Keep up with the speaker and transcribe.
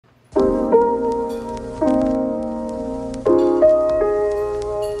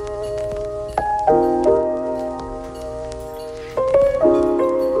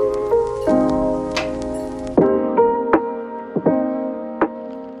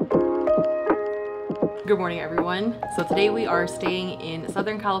Good morning, everyone. So today we are staying in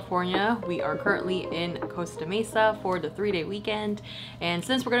Southern California. We are currently in Costa Mesa for the 3-day weekend, and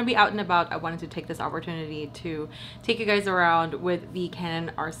since we're going to be out and about, I wanted to take this opportunity to take you guys around with the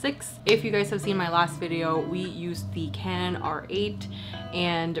Canon R6. If you guys have seen my last video, we used the Canon R8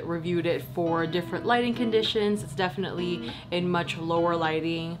 and reviewed it for different lighting conditions. It's definitely in much lower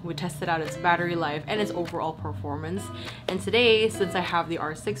lighting. We tested out its battery life and its overall performance. And today, since I have the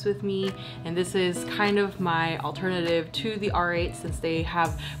R6 with me, and this is kind of my alternative to the R8 since they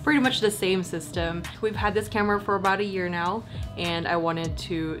have pretty much the same system. We've had this camera for about a year now, and I wanted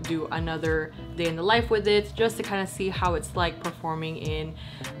to do another day in the life with it just to kind of see how it's like performing in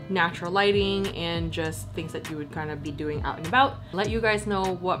natural lighting and just things that you would kind of be doing out and about. Let you guys know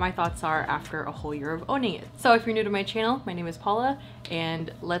what my thoughts are after a whole year of owning it. So if you're new to my channel, my name is Paula,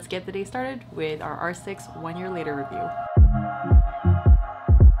 and let's get the day started with our R6 1 year later review.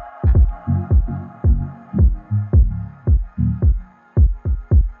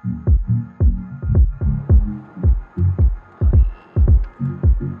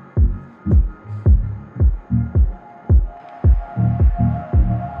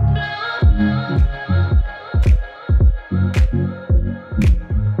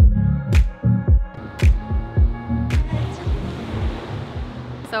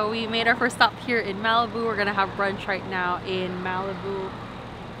 So we made our first stop here in Malibu. We're gonna have brunch right now in Malibu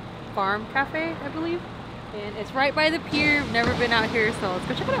Farm Cafe, I believe. And it's right by the pier. We've never been out here, so let's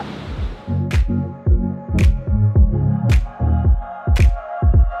go check it out.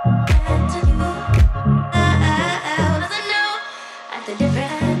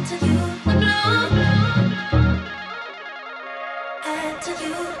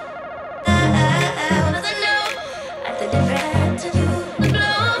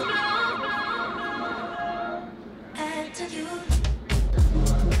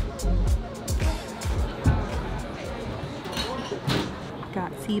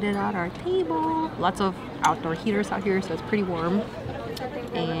 Got seated at our table. Lots of outdoor heaters out here, so it's pretty warm.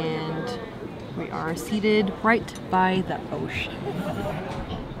 And we are seated right by the ocean.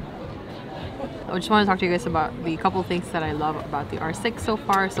 I just want to talk to you guys about the couple things that I love about the R6 so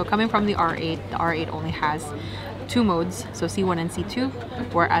far. So coming from the R8 only has 2 modes, so C1 and C2,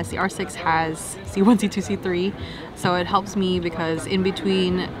 whereas the R6 has C1, C2, C3. So it helps me because in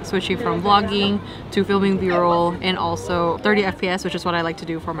between switching from vlogging to filming B-roll and also 30 FPS, which is what I like to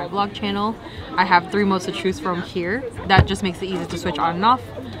do for my vlog channel, I have 3 modes to choose from here. That just makes it easy to switch on and off.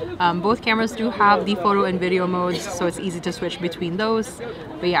 Both cameras do have the photo and video modes, so it's easy to switch between those.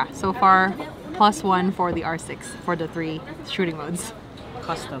 But yeah, so far, +1 for the R6 for the 3 shooting modes.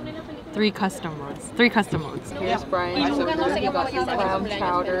 Three custom modes. Here's Brian. So he got the clam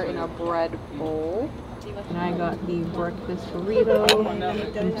chowder in a bread bowl. And I got the breakfast burrito,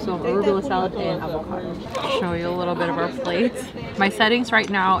 some arugula salad, and avocado. I'll show you a little bit of our plates. My settings right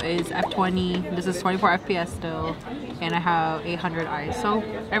now is f20. This is 24 FPS still, and I have 800 ISO.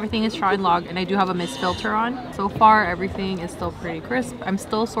 Everything is shot and log, and I do have a mist filter on. So far, everything is still pretty crisp. I'm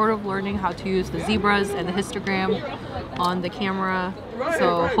still sort of learning how to use the zebras and the histogram on the camera.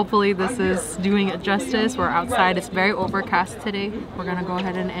 So hopefully this is doing it justice. We're outside. It's very overcast today. We're gonna go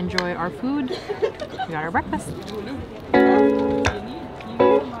ahead and enjoy our food. We got our breakfast.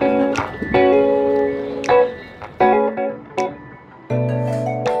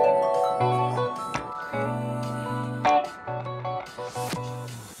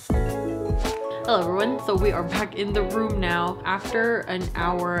 Hello everyone, so we are back in the room now after an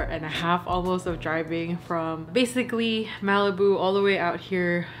hour and a half almost of driving from basically Malibu all the way out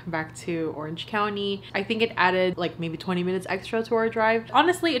here back to Orange County. I think it added like maybe 20 minutes extra to our drive.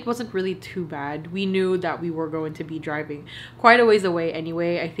 Honestly, it wasn't really too bad. We knew that we were going to be driving quite a ways away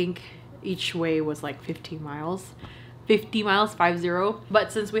anyway. I think each way was like 50 miles, 50.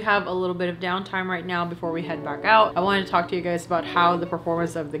 But since we have a little bit of downtime right now before we head back out, I wanted to talk to you guys about how the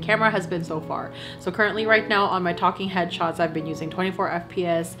performance of the camera has been so far. So currently right now on my talking head shots, I've been using 24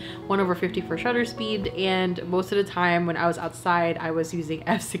 FPS, 1/50 for shutter speed, and most of the time when I was outside, I was using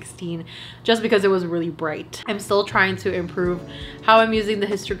f16 just because it was really bright. I'm still trying to improve how I'm using the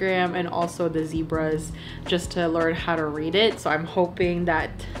histogram and also the zebras just to learn how to read it. So I'm hoping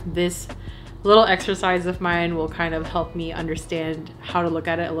that this little exercise of mine will kind of help me understand how to look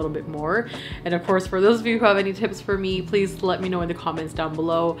at it a little bit more. And of course, for those of you who have any tips for me, please let me know in the comments down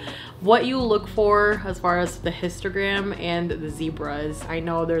below what you look for as far as the histogram and the zebras. I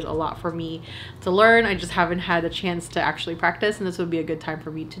know there's a lot for me to learn. I just haven't had a chance to actually practice, and this would be a good time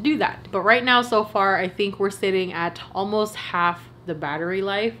for me to do that. But right now, so far, I think we're sitting at almost half the battery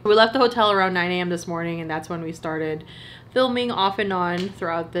life. We left the hotel around 9 AM this morning, and that's when we started filming off and on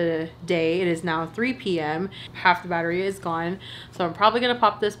throughout the day. It is now 3 p.m. Half the battery is gone, so I'm probably gonna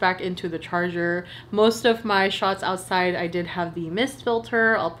pop this back into the charger. Most of my shots outside, I did have the mist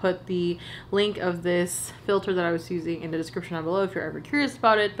filter. I'll put the link of this filter that I was using in the description down below if you're ever curious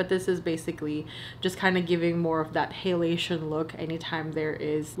about it. But this is basically just kind of giving more of that halation look. Anytime there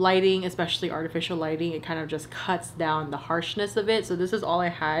is lighting, especially artificial lighting, it kind of just cuts down the harshness of it. So this is all I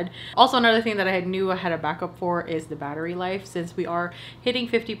had. Also, another thing that I knew I had a backup for is the battery life. Since we are hitting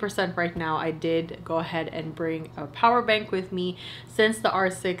 50% right now, I did go ahead and bring a power bank with me. Since the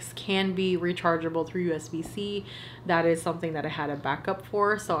R6 can be rechargeable through USB-C, that is something that I had a backup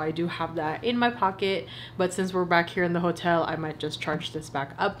for, so I do have that in my pocket. But since we're back here in the hotel, I might just charge this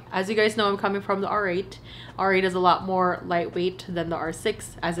back up. As you guys know, I'm coming from the R8. R8 is a lot more lightweight than the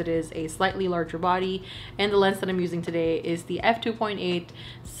R6, as it is a slightly larger body, and the lens that I'm using today is the f2.8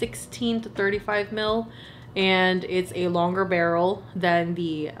 16 to 35 mil, and it's a longer barrel than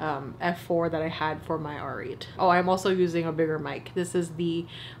the f4 that I had for my R8. Oh, I'm also using a bigger mic. This is the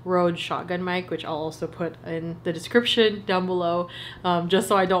Rode shotgun mic, which I'll also put in the description down below, just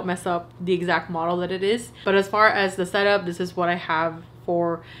so I don't mess up the exact model that it is. But as far as the setup, this is what I have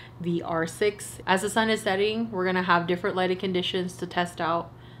for the R6. As the sun is setting, we're gonna have different lighting conditions to test out,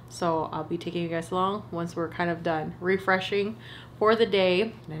 so I'll be taking you guys along once we're kind of done refreshing for the day,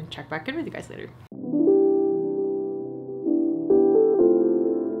 and then check back in with you guys later.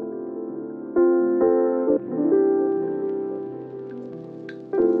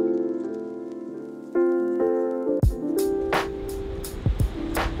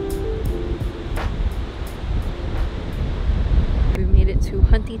 To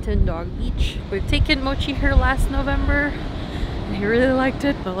Huntington Dog Beach. We've taken Mochi here last November and he really liked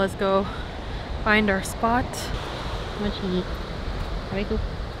it. So let's go find our spot. Mochi, go.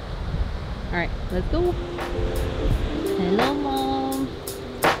 Alright, let's go. Hello, Mom.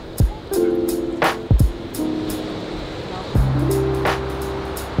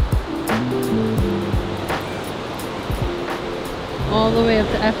 All the way up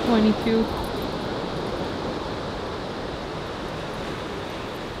to F22.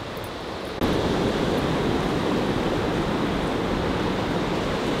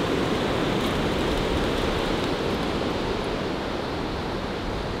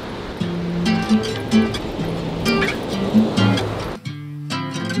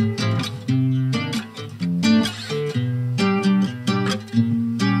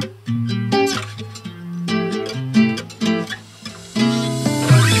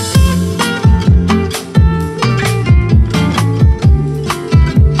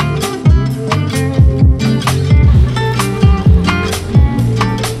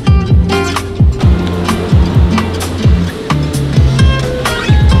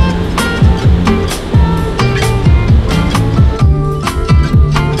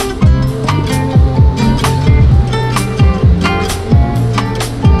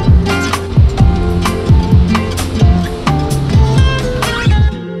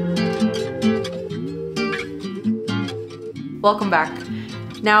 Welcome back.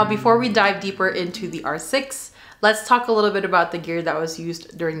 Now, before we dive deeper into the R6, let's talk a little bit about the gear that was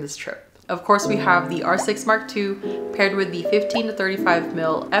used during this trip. Of course, we have the R6 Mark II paired with the 15 to 35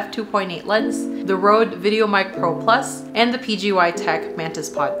 mil f2.8 lens, the Rode VideoMic Pro Plus, and the PGY Tech Mantis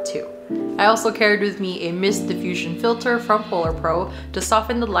Pod 2. I also carried with me a mist diffusion filter from Polar Pro to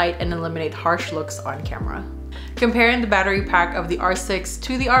soften the light and eliminate harsh looks on camera. Comparing the battery pack of the R6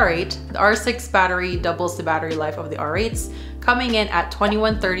 to the R8, the R6 battery doubles the battery life of the R8's, coming in at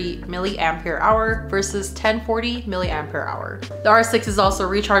 2130 mAh versus 1040 mAh. The R6 is also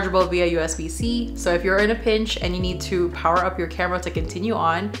rechargeable via USB-C, so if you're in a pinch and you need to power up your camera to continue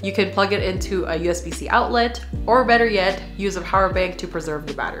on, you can plug it into a USB-C outlet, or better yet, use a power bank to preserve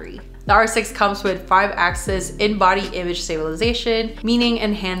the battery. The R6 comes with 5-axis in-body image stabilization, meaning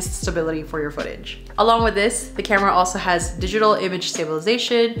enhanced stability for your footage. Along with this, the camera also has digital image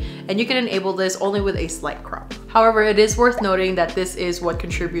stabilization, and you can enable this only with a slight crop. However, it is worth noting that this is what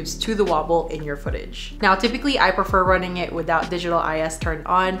contributes to the wobble in your footage. Now, typically I prefer running it without digital IS turned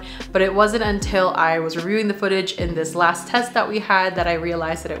on, but it wasn't until I was reviewing the footage in this last test that we had that I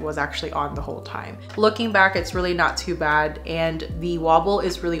realized that it was actually on the whole time. Looking back, it's really not too bad, and the wobble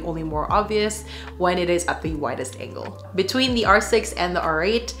is really only more obvious when it is at the widest angle. Between the R6 and the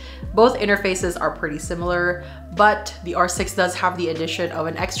R8, both interfaces are pretty similar, but the R6 does have the addition of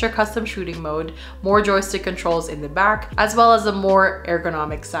an extra custom shooting mode, more joystick controls in the back, as well as a more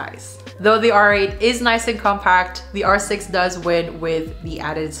ergonomic size. Though the R8 is nice and compact, the R6 does win with the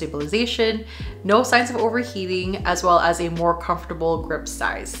added stabilization, no signs of overheating, as well as a more comfortable grip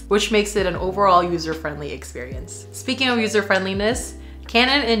size, which makes it an overall user-friendly experience. Speaking of user-friendliness,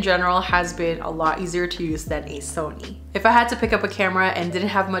 Canon in general has been a lot easier to use than a Sony. If I had to pick up a camera and didn't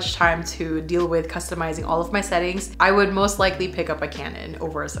have much time to deal with customizing all of my settings, I would most likely pick up a Canon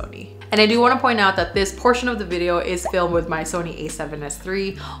over a Sony. And I do want to point out that this portion of the video is filmed with my Sony a7S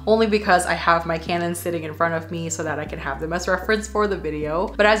III, only because I have my Canon sitting in front of me so that I can have them as reference for the video.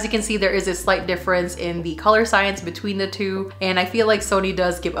 But as you can see, there is a slight difference in the color science between the two, and I feel like Sony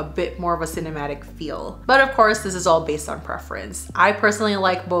does give a bit more of a cinematic feel. But of course, this is all based on preference. I personally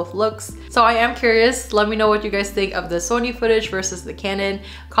like both looks, so I am curious. Let me know what you guys think of the Sony footage versus the Canon.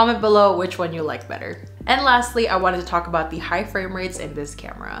 Comment below which one you like better. And lastly, I wanted to talk about the high frame rates in this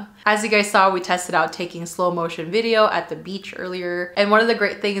camera. As you guys saw, we tested out taking slow motion video at the beach earlier. And one of the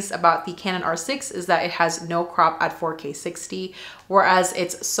great things about the Canon R6 is that it has no crop at 4K 60, whereas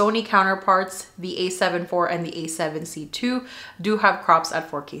its Sony counterparts, the a7 IV and the a7C II, do have crops at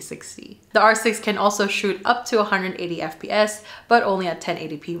 4K 60. The R6 can also shoot up to 180 FPS, but only at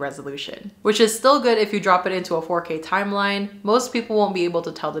 1080p resolution, which is still good if you drop it into a 4K timeline. Most people won't be able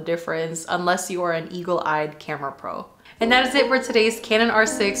to tell the difference unless you are an eagle-eyed camera pro. And that is it for today's Canon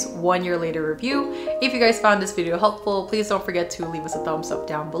R6 1 year later review. If you guys found this video helpful, please don't forget to leave us a thumbs up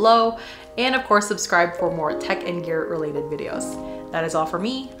down below. And of course, subscribe for more tech and gear related videos. That is all for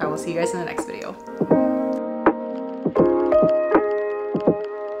me. I will see you guys in the next video.